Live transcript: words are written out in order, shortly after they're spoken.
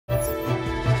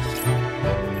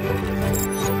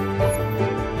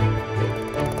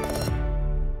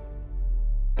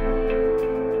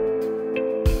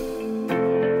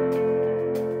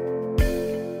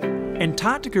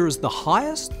Antarctica is the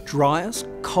highest, driest,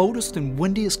 coldest and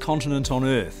windiest continent on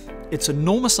Earth. Its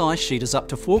enormous ice sheet is up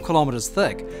to 4 kilometres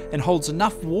thick and holds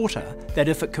enough water that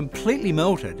if it completely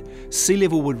melted, sea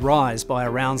level would rise by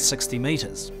around 60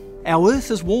 metres. Our Earth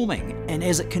is warming, and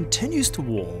as it continues to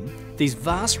warm, these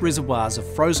vast reservoirs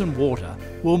of frozen water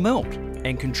will melt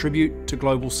and contribute to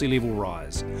global sea level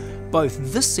rise,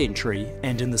 both this century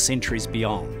and in the centuries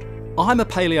beyond. I'm a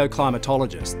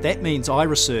paleoclimatologist. That means I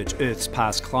research Earth's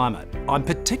past climate. I'm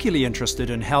particularly interested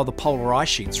in how the polar ice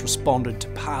sheets responded to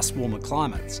past warmer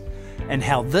climates, and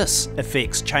how this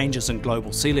affects changes in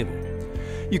global sea level.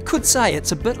 You could say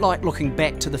it's a bit like looking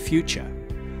back to the future.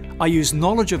 I use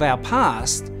knowledge of our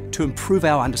past to improve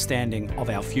our understanding of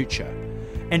our future,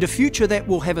 and a future that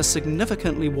will have a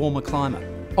significantly warmer climate.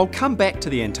 I'll come back to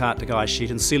the Antarctic ice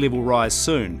sheet and sea level rise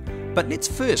soon, but let's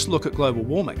first look at global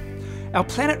warming. Our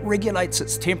planet regulates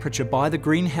its temperature by the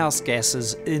greenhouse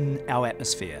gases in our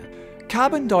atmosphere.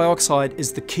 Carbon dioxide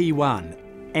is the key one,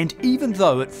 and even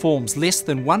though it forms less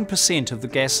than 1% of the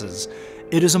gases,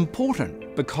 it is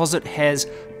important because it has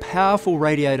powerful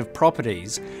radiative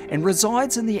properties and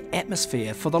resides in the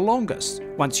atmosphere for the longest.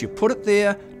 Once you put it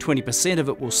there, 20% of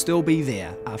it will still be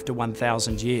there after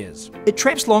 1,000 years. It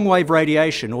traps long-wave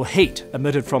radiation or heat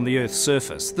emitted from the Earth's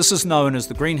surface. This is known as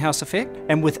the greenhouse effect,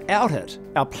 and without it,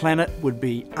 our planet would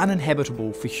be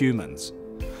uninhabitable for humans.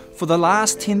 For the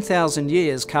last 10,000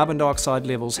 years, carbon dioxide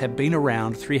levels have been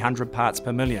around 300 parts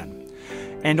per million.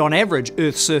 And on average,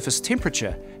 Earth's surface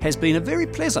temperature has been a very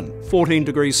pleasant 14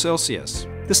 degrees Celsius.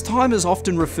 This time is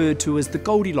often referred to as the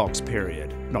Goldilocks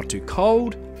period. Not too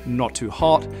cold, not too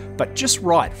hot, but just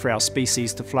right for our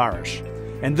species to flourish.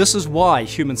 And this is why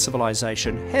human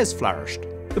civilization has flourished.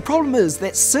 The problem is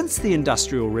that since the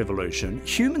Industrial Revolution,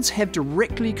 humans have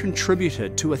directly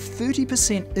contributed to a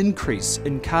 30% increase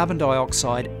in carbon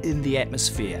dioxide in the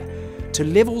atmosphere, to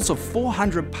levels of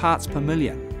 400 parts per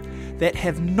million. That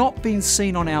have not been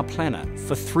seen on our planet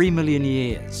for 3 million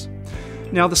years.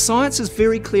 Now the science is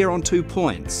very clear on 2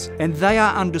 points, and they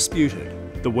are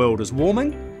undisputed. The world is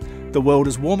warming. The world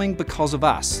is warming because of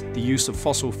us, the use of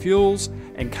fossil fuels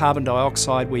and carbon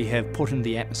dioxide we have put in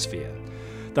the atmosphere.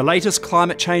 The latest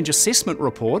climate change assessment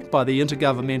report by the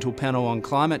Intergovernmental Panel on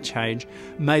Climate Change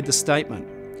made the statement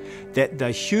that the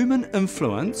human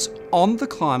influence on the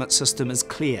climate system is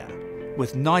clear,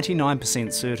 with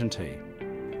 99% certainty.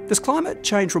 This climate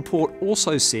change report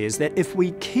also says that if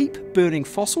we keep burning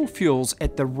fossil fuels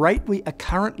at the rate we are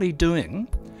currently doing,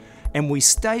 and we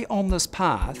stay on this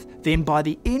path, then by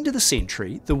the end of the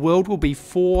century, the world will be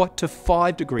 4 to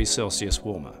 5 degrees Celsius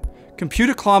warmer.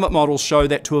 Computer climate models show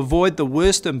that to avoid the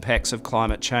worst impacts of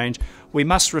climate change, we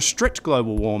must restrict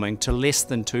global warming to less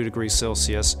than 2 degrees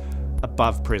Celsius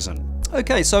above present.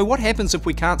 Okay, so what happens if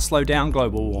we can't slow down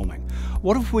global warming?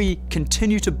 What if we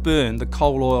continue to burn the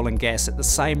coal, oil and gas at the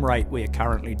same rate we are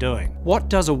currently doing? What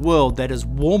does a world that is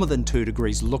warmer than 2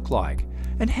 degrees look like?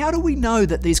 And how do we know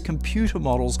that these computer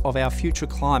models of our future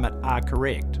climate are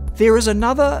correct? There is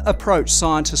another approach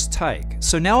scientists take.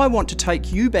 So now I want to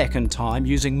take you back in time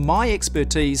using my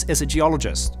expertise as a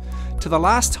geologist to the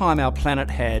last time our planet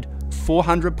had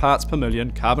 400 parts per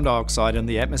million carbon dioxide in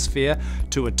the atmosphere,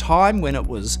 to a time when it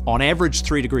was on average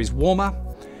 3 degrees warmer,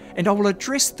 and I will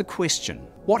address the question,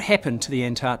 what happened to the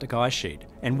Antarctic ice sheet,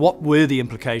 and what were the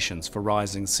implications for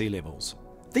rising sea levels?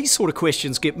 These sort of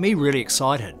questions get me really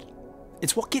excited.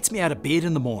 It's what gets me out of bed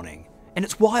in the morning, and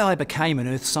it's why I became an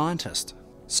Earth scientist.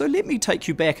 So let me take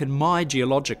you back in my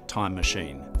geologic time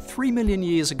machine, 3 million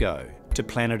years ago, to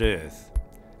planet Earth.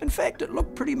 In fact, it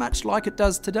looked pretty much like it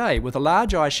does today, with a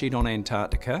large ice sheet on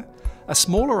Antarctica, a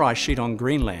smaller ice sheet on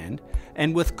Greenland,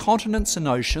 and with continents and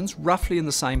oceans roughly in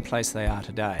the same place they are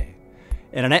today.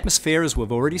 And an atmosphere, as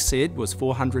we've already said, was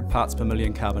 400 parts per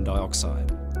million carbon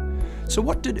dioxide. So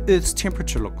what did Earth's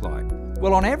temperature look like?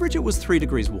 Well, on average it was 3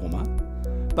 degrees warmer,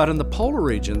 but in the polar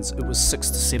regions it was 6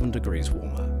 to 7 degrees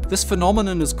warmer. This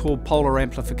phenomenon is called polar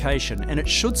amplification, and it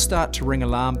should start to ring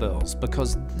alarm bells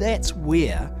because that's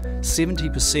where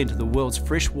 70% of the world's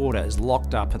fresh water is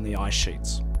locked up in the ice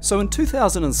sheets. So in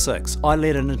 2006, I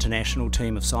led an international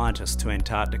team of scientists to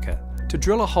Antarctica to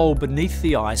drill a hole beneath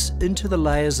the ice into the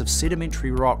layers of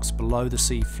sedimentary rocks below the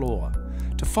sea floor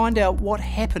to find out what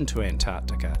happened to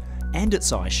Antarctica and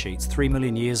its ice sheets 3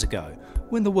 million years ago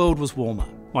when the world was warmer.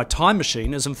 My time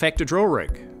machine is in fact a drill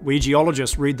rig. We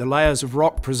geologists read the layers of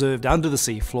rock preserved under the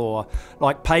sea floor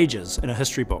like pages in a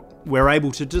history book. We're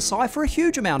able to decipher a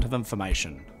huge amount of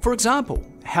information. For example,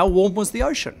 how warm was the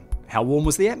ocean? How warm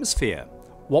was the atmosphere?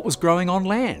 What was growing on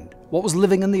land? What was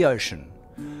living in the ocean?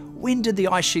 When did the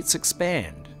ice sheets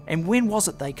expand? And when was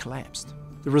it they collapsed?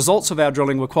 The results of our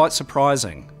drilling were quite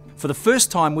surprising. For the first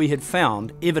time, we had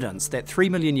found evidence that 3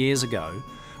 million years ago,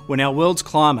 when our world's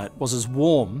climate was as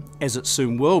warm as it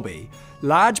soon will be,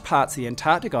 large parts of the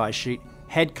Antarctic ice sheet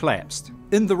had collapsed.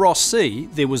 In the Ross Sea,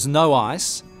 there was no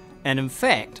ice, and in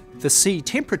fact, the sea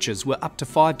temperatures were up to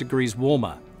 5 degrees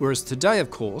warmer, whereas today,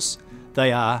 of course,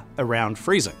 they are around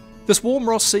freezing. This warm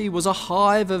Ross Sea was a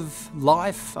hive of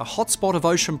life, a hotspot of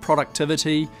ocean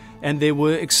productivity, and there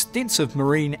were extensive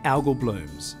marine algal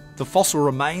blooms. The fossil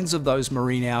remains of those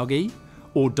marine algae,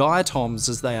 or diatoms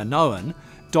as they are known,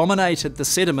 dominated the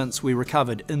sediments we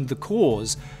recovered in the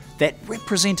cores that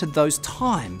represented those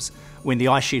times when the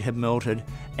ice sheet had melted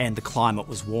and the climate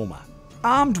was warmer.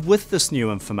 Armed with this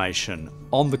new information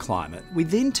on the climate, we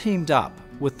then teamed up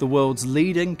with the world's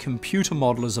leading computer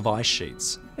modelers of ice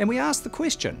sheets, and we asked the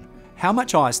question, how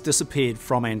much ice disappeared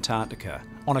from Antarctica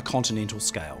on a continental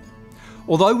scale?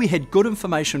 Although we had good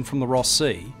information from the Ross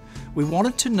Sea, we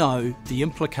wanted to know the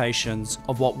implications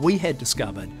of what we had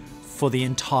discovered for the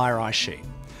entire ice sheet.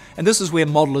 And this is where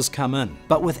modelers come in.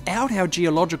 But without our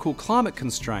geological climate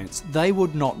constraints, they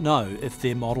would not know if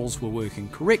their models were working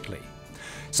correctly.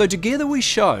 So together we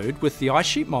showed, with the ice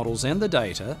sheet models and the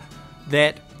data,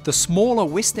 that the smaller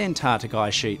West Antarctic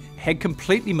ice sheet had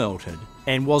completely melted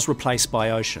and was replaced by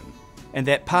ocean, and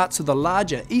that parts of the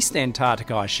larger East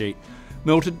Antarctic ice sheet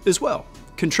melted as well,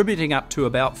 contributing up to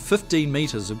about 15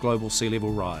 metres of global sea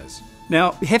level rise.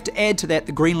 Now, we have to add to that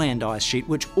the Greenland ice sheet,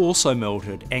 which also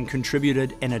melted and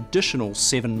contributed an additional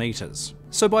 7 metres.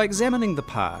 So by examining the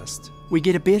past, we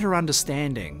get a better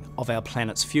understanding of our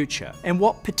planet's future and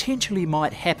what potentially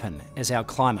might happen as our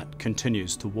climate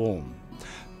continues to warm.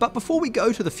 But before we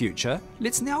go to the future,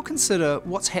 let's now consider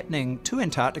what's happening to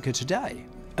Antarctica today.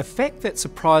 A fact that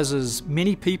surprises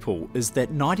many people is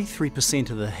that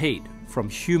 93% of the heat from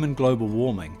human global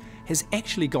warming has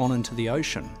actually gone into the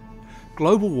ocean.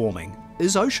 Global warming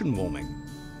is ocean warming,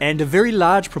 and a very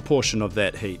large proportion of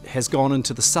that heat has gone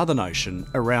into the Southern Ocean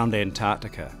around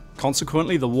Antarctica.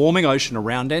 Consequently, the warming ocean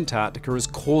around Antarctica is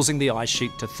causing the ice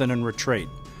sheet to thin and retreat,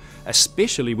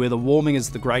 especially where the warming is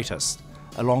the greatest,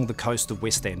 along the coast of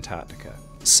West Antarctica.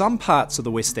 Some parts of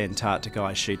the West Antarctic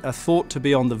ice sheet are thought to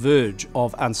be on the verge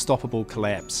of unstoppable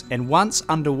collapse, and once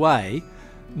underway,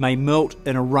 may melt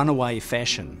in a runaway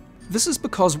fashion. This is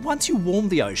because once you warm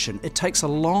the ocean, it takes a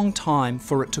long time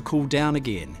for it to cool down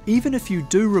again, even if you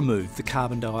do remove the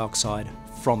carbon dioxide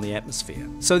from the atmosphere.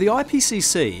 So the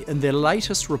IPCC, in their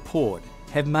latest report,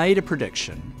 have made a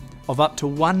prediction of up to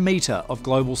 1 metre of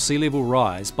global sea level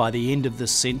rise by the end of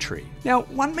this century. Now,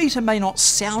 1 metre may not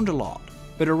sound a lot,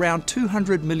 but around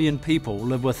 200 million people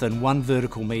live within 1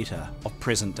 vertical metre of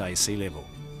present-day sea level.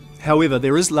 However,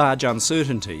 there is large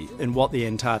uncertainty in what the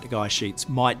Antarctic ice sheets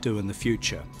might do in the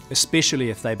future,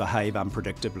 especially if they behave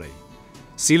unpredictably.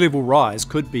 Sea level rise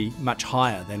could be much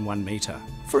higher than 1 metre.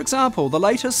 For example, the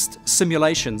latest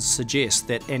simulations suggest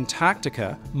that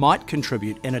Antarctica might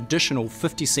contribute an additional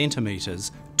 50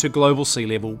 centimetres to global sea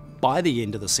level by the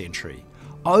end of the century,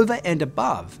 over and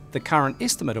above the current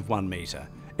estimate of 1 metre,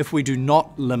 if we do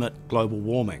not limit global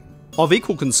warming. Of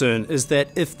equal concern is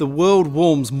that if the world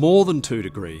warms more than 2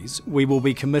 degrees, we will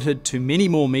be committed to many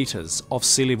more metres of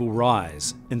sea level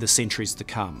rise in the centuries to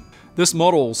come. This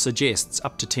model suggests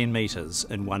up to 10 metres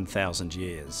in 1,000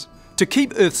 years. To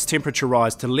keep Earth's temperature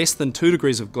rise to less than 2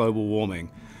 degrees of global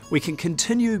warming, we can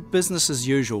continue business as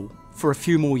usual for a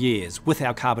few more years with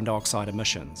our carbon dioxide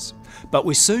emissions. But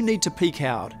we soon need to peak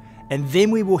out, and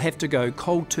then we will have to go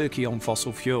cold turkey on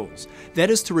fossil fuels. That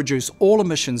is to reduce all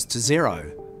emissions to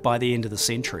zero by the end of the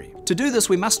century. To do this,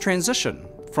 we must transition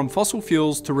from fossil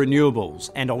fuels to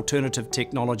renewables and alternative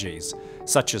technologies,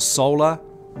 such as solar,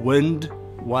 wind,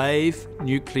 wave,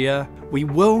 nuclear. We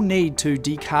will need to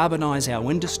decarbonise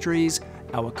our industries,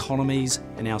 our economies,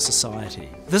 and our society.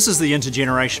 This is the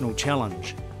intergenerational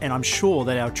challenge, and I'm sure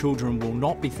that our children will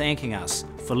not be thanking us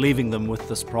for leaving them with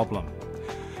this problem.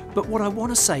 But what I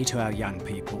want to say to our young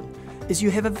people is you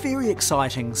have a very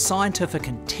exciting scientific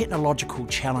and technological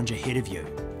challenge ahead of you.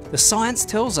 The science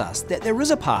tells us that there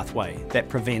is a pathway that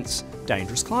prevents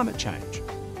dangerous climate change.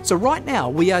 So right now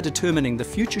we are determining the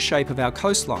future shape of our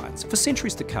coastlines for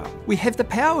centuries to come. We have the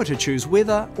power to choose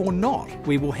whether or not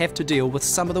we will have to deal with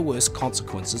some of the worst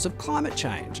consequences of climate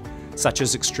change, such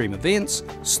as extreme events,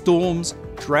 storms,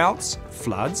 droughts,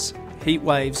 floods, heat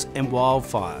waves and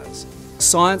wildfires.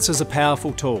 Science is a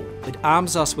powerful tool. It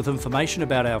arms us with information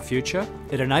about our future.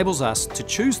 It enables us to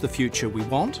choose the future we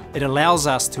want. It allows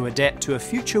us to adapt to a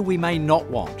future we may not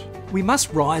want. We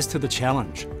must rise to the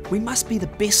challenge. We must be the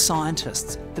best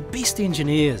scientists, the best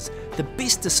engineers, the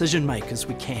best decision makers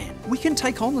we can. We can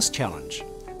take on this challenge.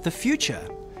 The future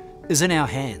is in our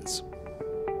hands.